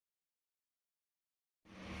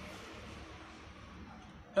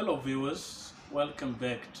Hello viewers, welcome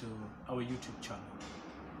back to our YouTube channel.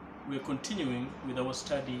 We are continuing with our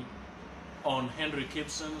study on Henry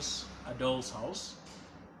Gibson's A Doll's House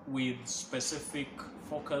with specific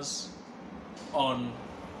focus on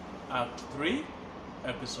Act 3,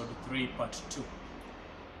 Episode 3, Part 2.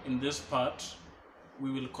 In this part,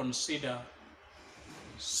 we will consider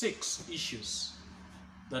 6 issues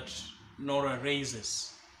that Nora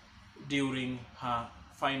raises during her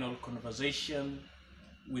final conversation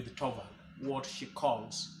with Torvald, what she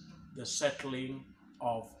calls the settling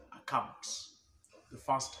of accounts. The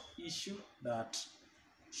first issue that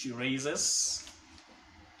she raises,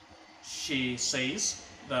 she says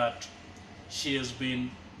that she has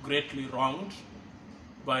been greatly wronged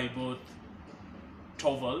by both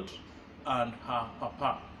Torvald and her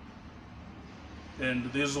papa.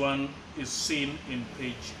 And this one is seen in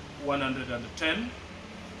page 110,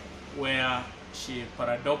 where she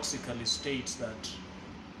paradoxically states that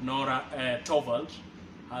Torvald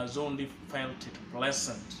has only felt it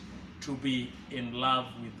pleasant to be in love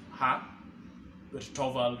with her, but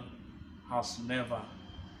Torvald has never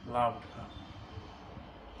loved her.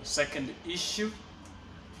 The second issue,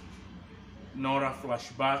 Nora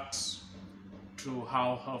flashbacks to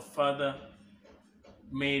how her father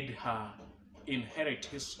made her inherit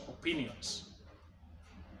his opinions.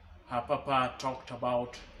 Her papa talked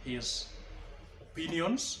about his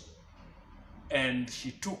opinions, and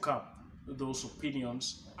she took up those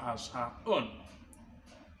opinions as her own.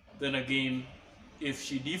 Then again, if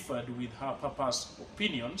she differed with her papa's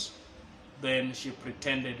opinions, then she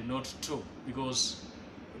pretended not to, because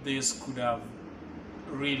this could have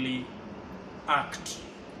really irked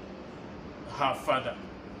her father.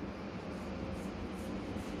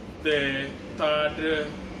 The third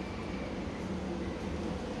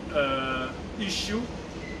issue,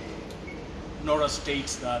 Nora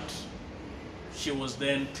states that she was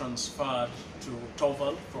then transferred to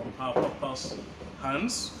Torvald from her papa's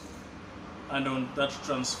hands, and on that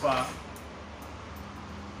transfer,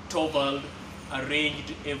 Torvald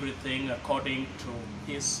arranged everything according to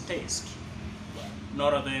his taste.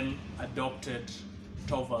 Nora then adopted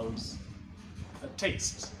Torvald's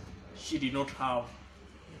taste. She did not have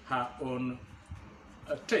her own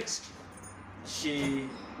taste. She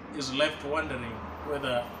is left wondering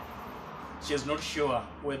whether she is not sure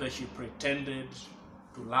whether she pretended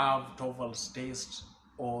to love Torvald's taste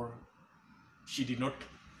or she did not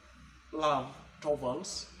love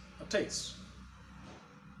Torvald's taste.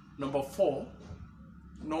 Number 4,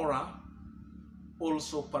 Nora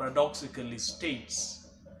also paradoxically states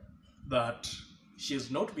that she has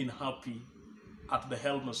not been happy at the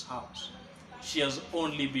Helmers house. She has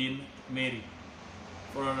only been married.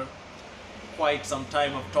 For quite some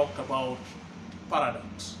time I've talked about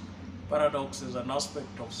paradox. Paradox is an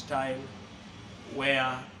aspect of style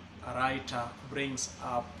where a writer brings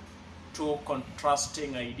up 2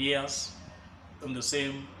 contrasting ideas in the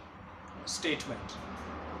same statement.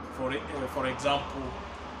 For example,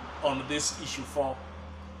 on this issue 4,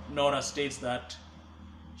 Nora states that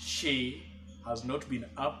she has not been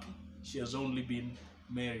happy, she has only been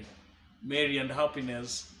married. Marriage and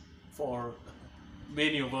happiness, for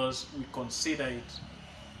many of us, we consider it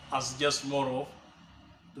as just more of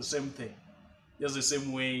the same thing. Just the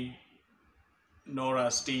same way Nora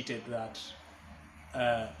stated that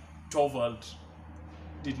Torvald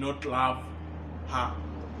did not love her.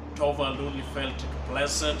 Torvald only felt it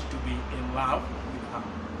pleasant to be in love with her.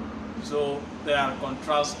 So there are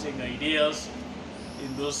contrasting ideas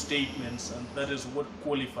in those statements, and that is what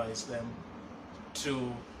qualifies them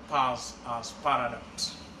to pass as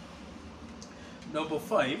paradox. Number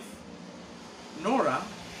 5, Nora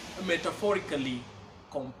metaphorically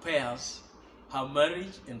compares her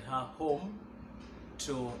marriage and her home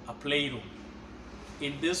to a playroom.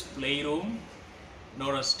 In this playroom,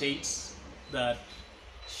 Nora states that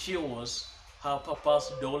she was her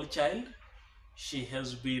papa's doll child. She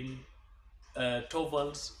has been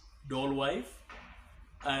Torvald's doll wife,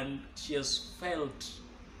 and she has felt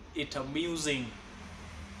it amusing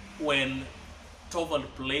when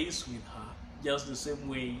Torvald plays with her, just the same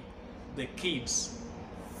way the kids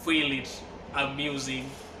feel it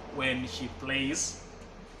amusing when she plays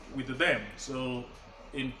with them. So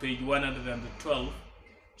in page 112,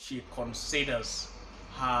 she considers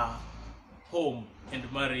her home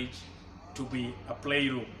and marriage to be a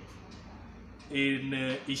playroom. In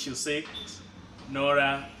issue 6,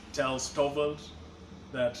 Nora tells Torvald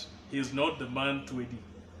that he is not the man to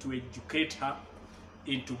educate her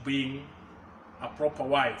into being a proper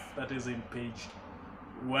wife. That is in page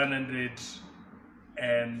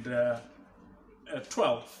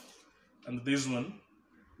 112. And this one,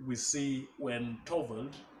 we see when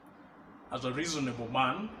Torvald, as a reasonable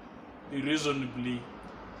man, he reasonably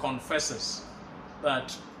confesses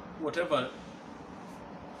that whatever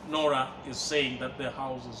Nora is saying, that the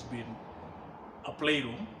house has been a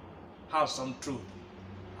playroom, has some truth.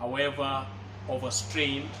 However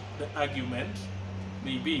overstrained the argument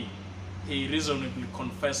may be, he reasonably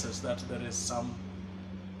confesses that there is some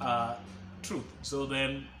truth. So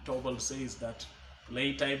then Torvald says that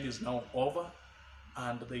playtime is now over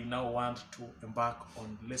and they now want to embark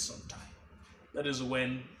on lesson time. That is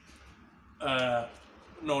when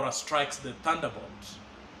Nora strikes the thunderbolt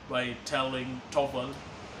by telling Torvald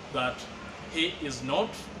that he is not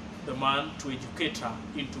the man to educate her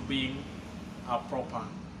into being a proper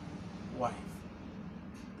wife.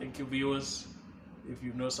 Thank you, viewers. If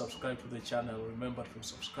you've not subscribed to the channel, remember to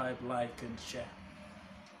subscribe, like, and share.